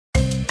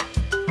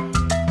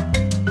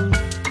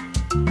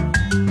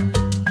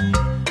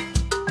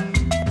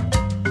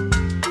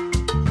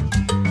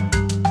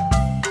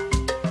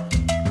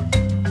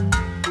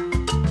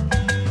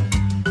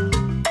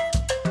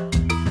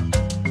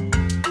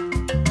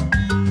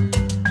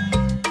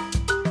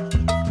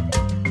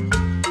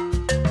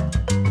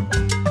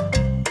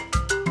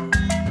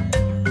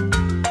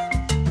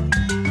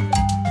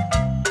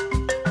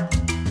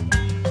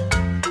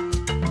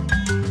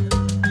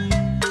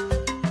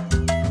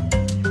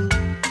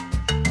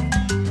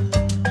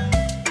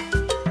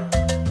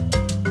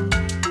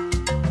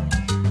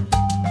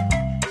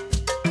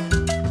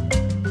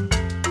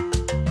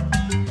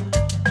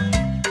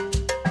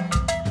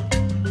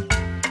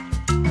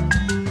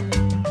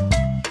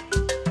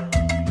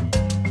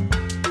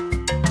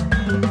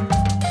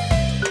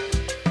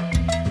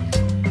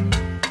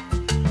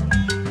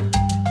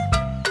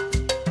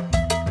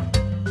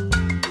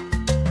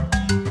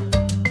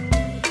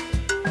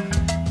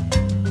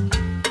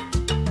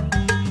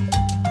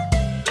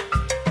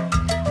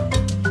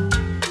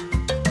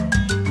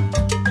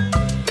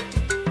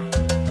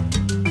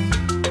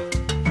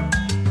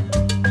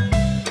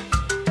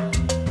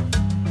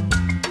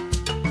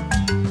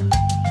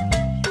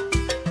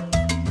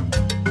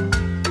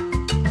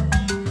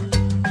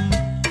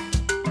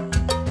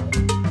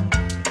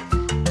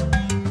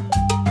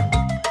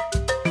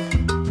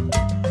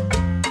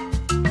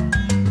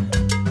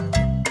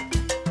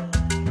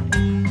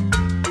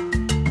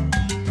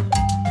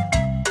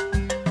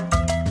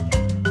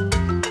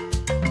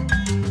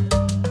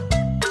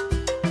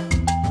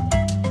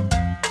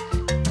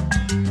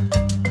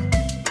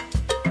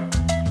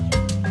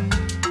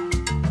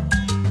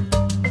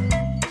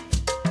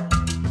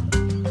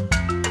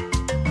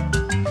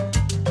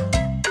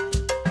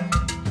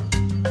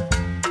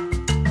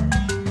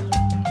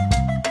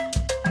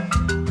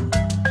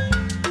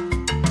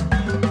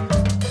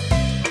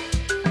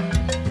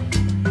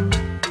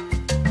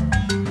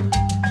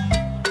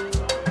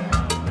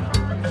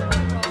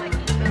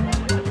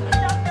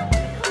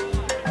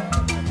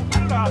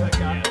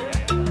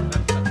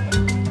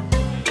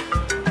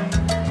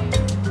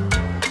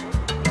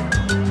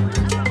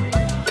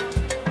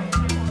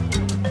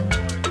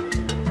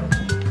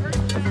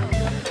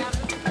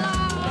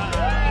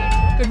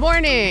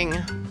morning.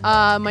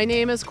 My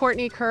name is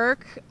Courtney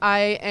Kirk.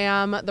 I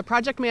am the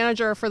project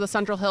manager for the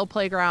Central Hill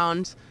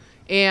Playground,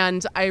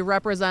 and I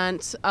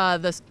represent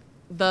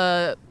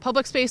the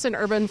Public Space and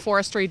Urban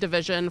Forestry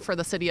Division for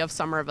the City of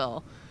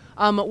Somerville.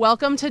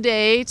 Welcome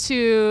today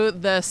to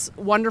this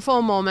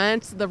wonderful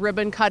moment, the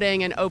ribbon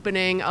cutting and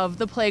opening of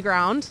the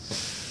playground.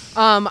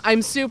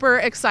 I'm super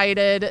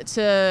excited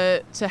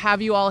to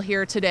have you all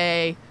here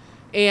today,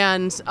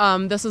 and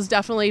this has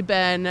definitely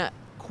been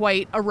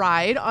quite a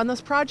ride on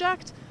this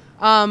project.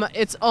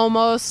 It's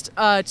almost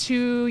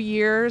 2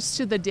 years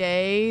to the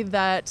day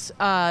that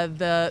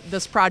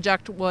this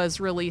project was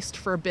released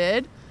for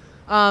bid,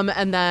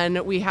 and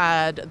then we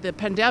had the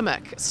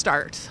pandemic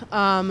start.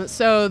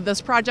 So this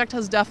project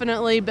has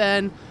definitely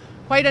been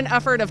quite an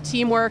effort of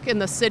teamwork in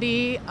the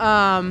city.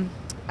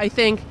 I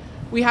think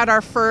we had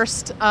our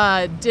first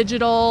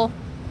digital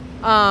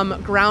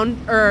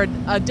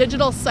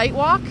digital site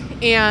walk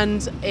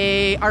and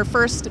our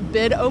first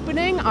bid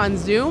opening on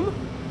Zoom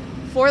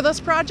for this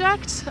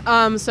project.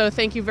 So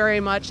thank you very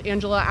much,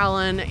 Angela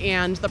Allen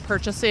and the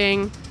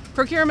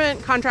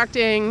procurement,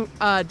 contracting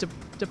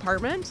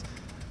department,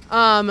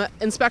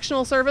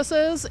 inspectional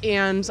services,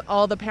 and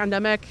all the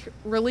pandemic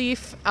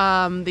relief,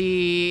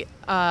 the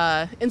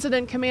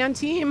incident command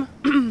team.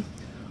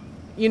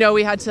 You know,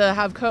 we had to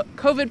have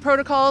COVID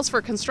protocols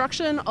for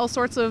construction, all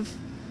sorts of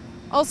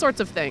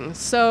things.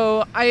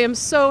 So I am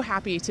so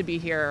happy to be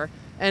here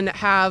and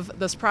have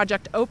this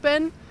project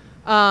open.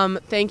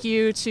 Thank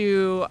you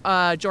to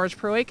George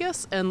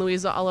Proakis and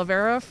Louisa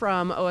Oliveira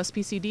from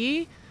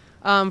OSPCD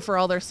for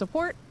all their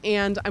support.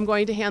 And I'm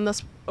going to hand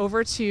this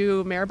over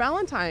to Mayor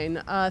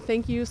Ballantyne.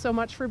 Thank you so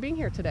much for being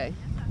here today.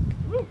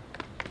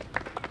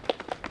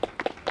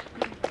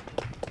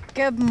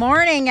 Good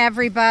morning,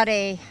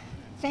 everybody.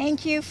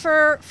 Thank you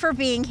for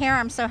being here.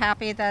 I'm so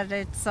happy that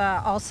it's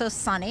also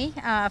sunny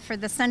for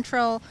the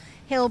Central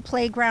Hill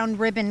Playground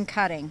ribbon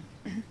cutting.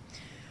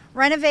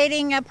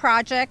 Renovating a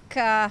project,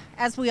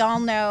 as we all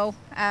know,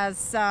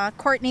 as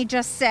Courtney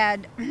just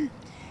said,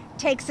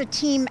 takes a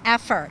team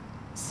effort.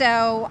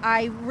 So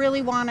I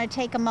really want to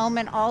take a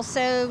moment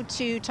also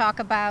to talk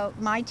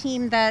about my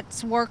team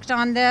that's worked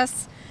on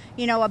this.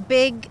 You know, a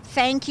big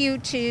thank you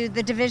to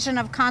the Division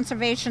of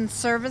Conservation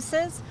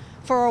Services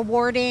for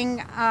awarding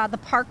the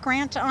PARC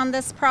grant on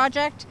this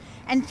project.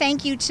 And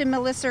thank you to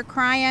Melissa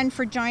Cryan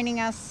for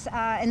joining us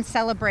and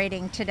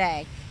celebrating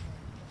today.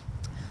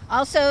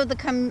 Also, the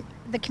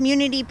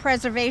Community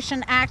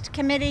Preservation Act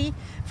Committee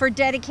for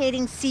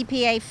dedicating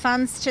CPA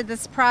funds to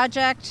this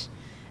project,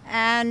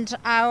 and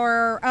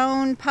our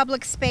own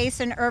public space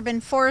and urban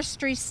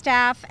forestry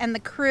staff and the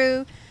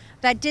crew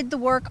that did the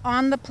work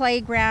on the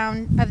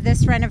playground of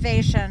this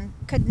renovation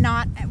could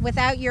not,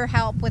 without your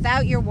help,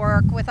 without your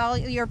work, with all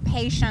your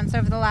patience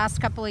over the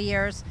last couple of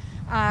years,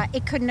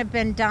 it couldn't have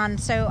been done.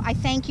 So I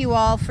thank you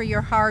all for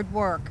your hard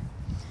work.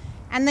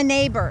 And the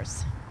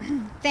neighbors,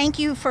 thank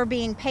you for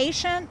being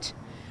patient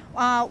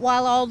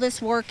while all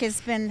this work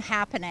has been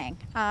happening.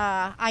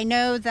 I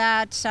know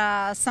that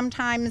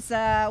sometimes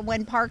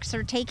when parks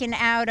are taken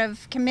out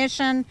of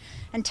commission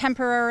and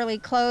temporarily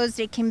closed,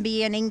 it can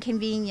be an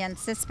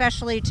inconvenience,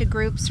 especially to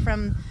groups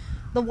from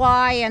the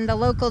Y and the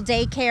local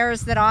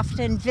daycares that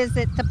often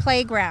visit the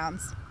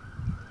playgrounds.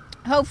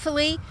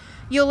 Hopefully,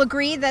 you'll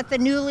agree that the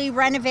newly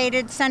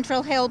renovated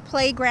Central Hill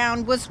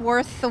Playground was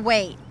worth the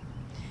wait.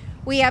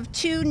 We have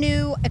 2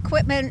 new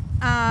equipment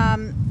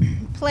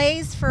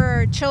plays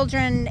for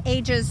children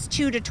ages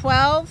 2 to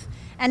 12,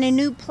 and a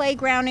new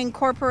playground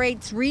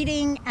incorporates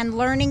reading and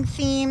learning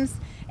themes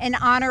in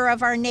honor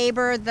of our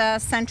neighbor, the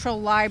Central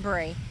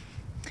Library.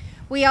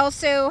 We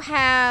also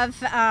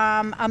have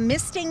a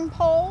misting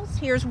poles.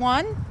 Here's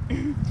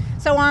one.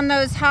 So on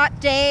those hot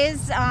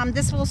days,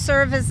 this will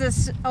serve as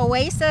this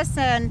oasis,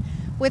 and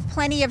with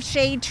plenty of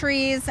shade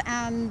trees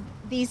and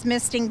these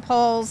misting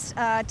poles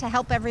to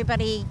help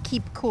everybody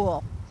keep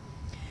cool.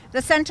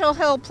 The Central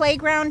Hill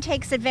Playground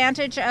takes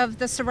advantage of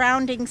the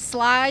surrounding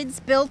slides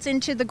built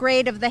into the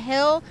grade of the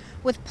hill,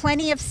 with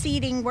plenty of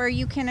seating where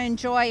you can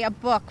enjoy a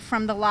book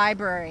from the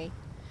library.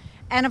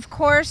 And of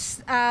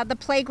course, the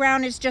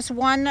playground is just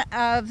one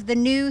of the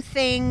new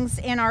things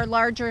in our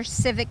larger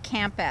civic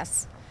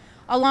campus.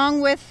 Along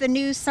with the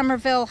new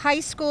Somerville High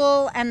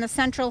School, and the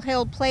Central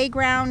Hill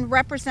Playground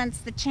represents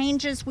the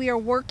changes we are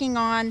working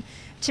on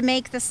to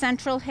make the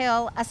Central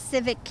Hill a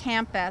civic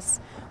campus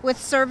with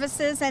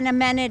services and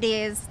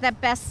amenities that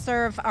best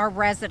serve our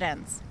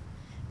residents.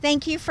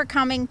 Thank you for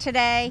coming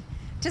today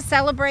to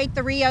celebrate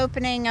the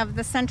reopening of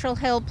the Central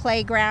Hill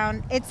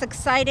Playground. It's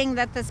exciting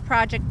that this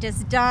project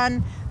is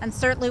done, and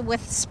certainly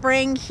with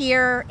spring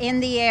here in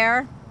the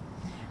air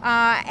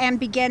and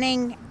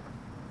beginning,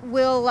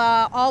 we'll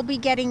all be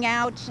getting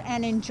out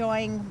and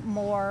enjoying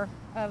more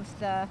of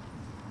the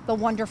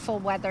wonderful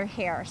weather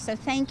here. So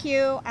thank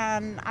you,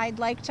 and I'd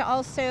like to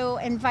also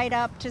invite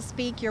up to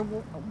speak your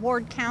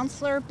ward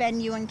councillor,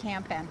 Ben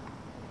Ewan-Campen.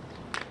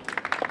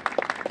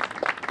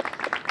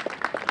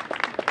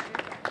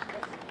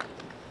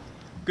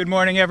 Good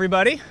morning,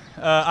 everybody.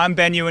 I'm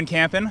Ben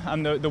Ewan-Campen.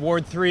 I'm the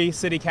Ward 3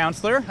 City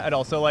Councillor. I'd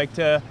also like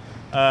to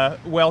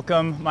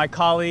welcome my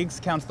colleagues,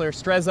 Councillor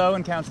Strezzo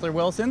and Councillor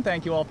Wilson.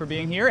 Thank you all for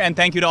being here, and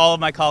thank you to all of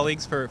my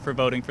colleagues for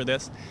voting for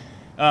this.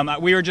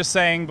 We were just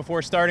saying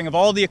before starting, of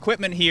all the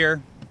equipment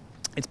here,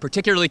 it's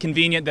particularly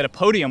convenient that a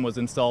podium was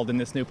installed in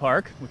this new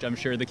park, which I'm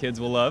sure the kids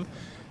will love.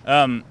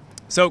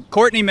 So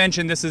Courtney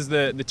mentioned this is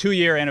the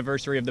 2-year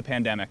anniversary of the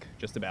pandemic,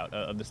 just about,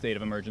 of the state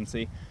of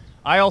emergency.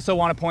 I also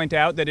want to point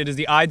out that it is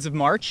the Ides of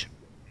March,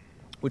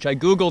 which I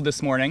Googled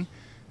this morning.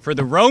 For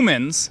the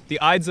Romans,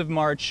 the Ides of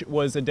March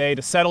was a day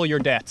to settle your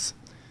debts.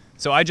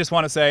 So I just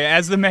want to say,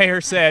 as the mayor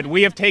said,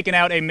 we have taken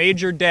out a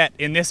major debt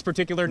in this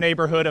particular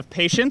neighborhood of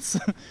patience.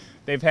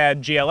 They've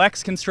had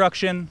GLX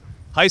construction,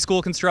 high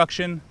school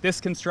construction, this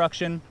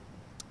construction,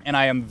 and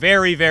I am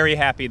very, very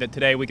happy that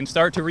today we can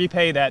start to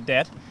repay that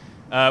debt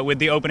with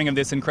the opening of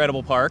this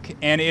incredible park.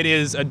 And it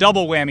is a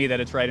double whammy that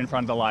it's right in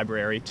front of the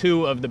library,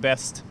 2 of the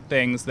best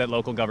things that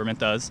local government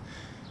does.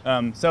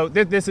 So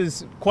this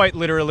is quite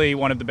literally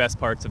one of the best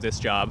parts of this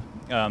job.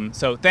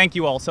 So thank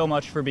you all so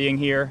much for being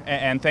here,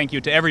 and thank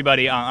you to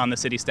everybody on the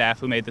city staff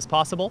who made this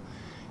possible.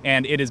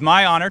 And it is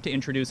my honor to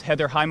introduce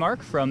Heather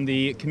Highmark from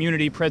the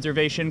Community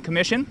Preservation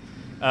Commission,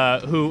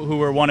 who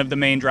were one of the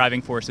main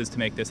driving forces to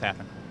make this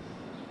happen.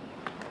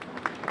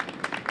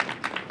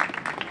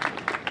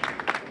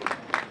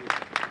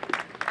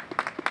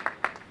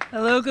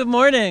 Hello, good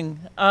morning.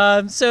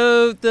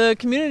 So the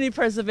Community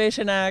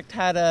Preservation Act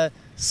had a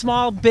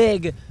small,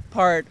 big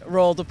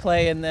role to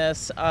play in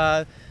this.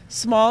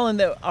 Small in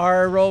that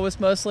our role was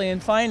mostly in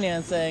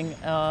financing,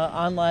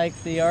 unlike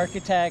the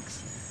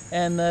architects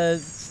and the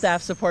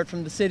staff support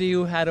from the city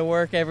who had to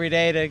work every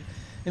day to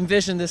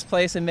envision this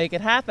place and make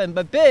it happen.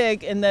 But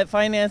big in that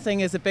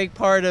financing is a big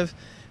part of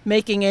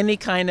making any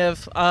kind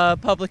of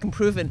public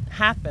improvement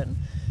happen.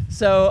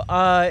 So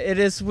it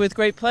is with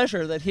great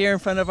pleasure that here in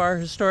front of our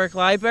historic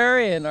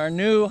library and our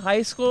new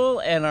high school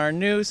and our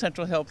new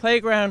Central Hill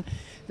playground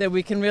that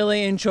we can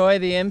really enjoy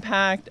the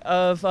impact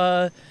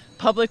of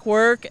public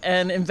work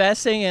and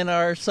investing in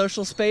our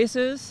social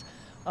spaces.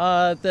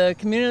 The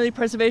Community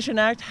Preservation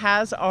Act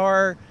has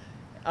our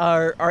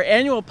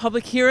annual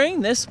public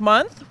hearing this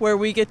month where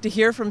we get to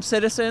hear from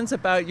citizens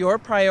about your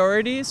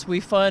priorities. We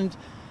fund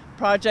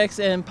projects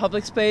in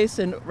public space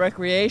and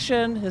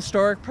recreation,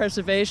 historic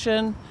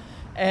preservation,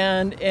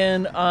 and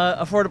in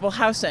affordable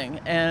housing.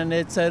 And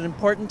it's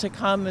important to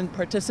come and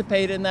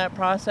participate in that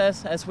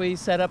process as we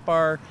set up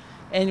our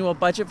annual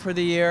budget for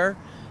the year.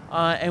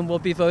 And we'll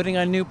be voting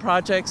on new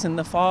projects in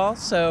the fall.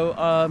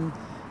 So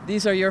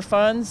these are your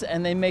funds,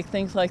 and they make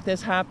things like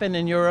this happen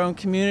in your own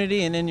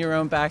community and in your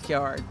own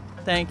backyard.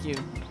 Thank you.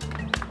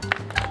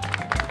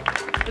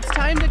 It's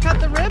time to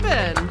cut the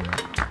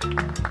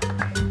ribbon.